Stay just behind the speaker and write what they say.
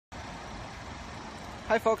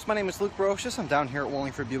Hi folks, my name is Luke Brocious. I'm down here at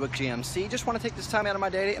Wallingford Buick GMC. Just want to take this time out of my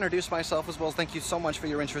day to introduce myself, as well as thank you so much for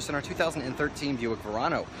your interest in our 2013 Buick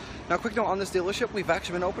Verano. Now, quick note on this dealership, we've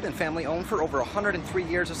actually been open and family owned for over 103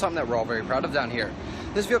 years. It's something that we're all very proud of down here.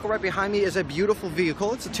 This vehicle right behind me is a beautiful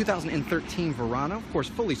vehicle. It's a 2013 Verano, of course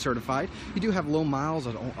fully certified. You do have low miles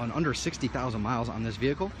on under 60,000 miles on this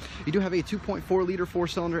vehicle. You do have a 2.4 liter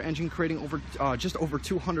 4-cylinder engine creating just over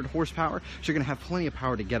 200 horsepower, so you're going to have plenty of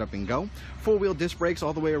power to get up and go. Four-wheel disc brakes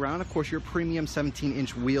all the way around. Of course, your premium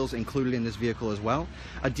 17-inch wheels included in this vehicle as well.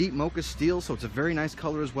 A deep mocha steel, so it's a very nice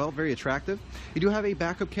color as well, very attractive. You do have a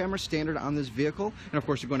backup camera standard on this vehicle, and of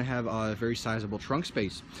course you're going to have a very sizable trunk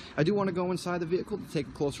space. I do want to go inside the vehicle to take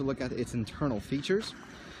a closer look at its internal features.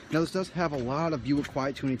 Now, this does have a lot of Buick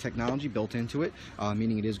quiet tuning technology built into it,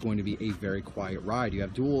 meaning it is going to be a very quiet ride. You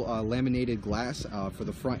have dual laminated glass for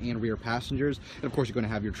the front and rear passengers, and of course you're going to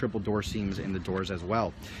have your triple door seams in the doors as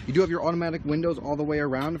well. You do have your automatic windows all the way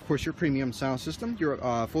around, of course your premium sound system, your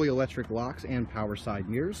fully electric locks and power side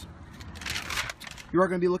mirrors. You are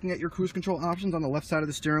going to be looking at your cruise control options on the left side of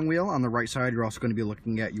the steering wheel. On the right side, you're also going to be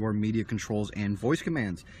looking at your media controls and voice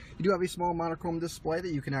commands. You do have a small monochrome display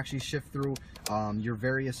that you can actually shift through your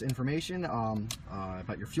various information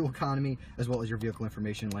about your fuel economy, as well as your vehicle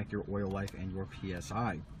information like your oil life and your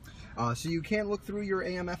PSI. So you can look through your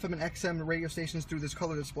AM, FM, and XM radio stations through this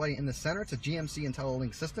color display in the center. It's a GMC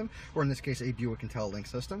IntelliLink system, or in this case, a Buick IntelliLink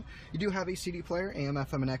system. You do have a CD player, AM,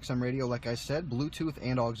 FM, and XM radio, like I said, Bluetooth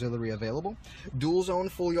and auxiliary available. Dual zone,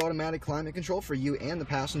 fully automatic climate control for you and the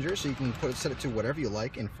passenger, so you can set it to whatever you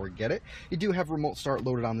like and forget it. You do have remote start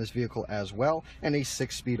loaded on this vehicle as well, and a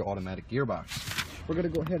 6-speed automatic gearbox. We're going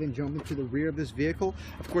to go ahead and jump into the rear of this vehicle.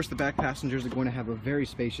 Of course, the back passengers are going to have a very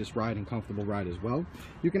spacious ride and comfortable ride as well.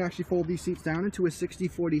 You can actually fold these seats down into a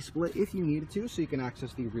 60-40 split if you needed to, so you can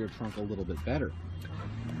access the rear trunk a little bit better.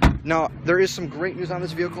 Now, there is some great news on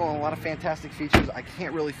this vehicle and a lot of fantastic features I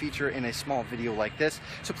can't really feature in a small video like this,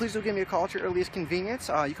 so please do give me a call at your earliest convenience.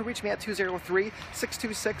 You can reach me at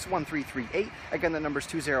 203-626-1338. Again, the number is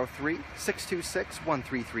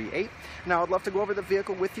 203-626-1338. Now, I'd love to go over the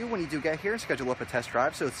vehicle with you when you do get here and schedule up a test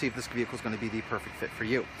drive, so let's see if this vehicle is going to be the perfect fit for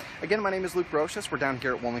you. Again, my name is Luke Brocious. We're down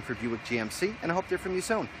here at Wallingford Buick GMC, and I hope to hear from you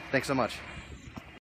soon. Thanks so much.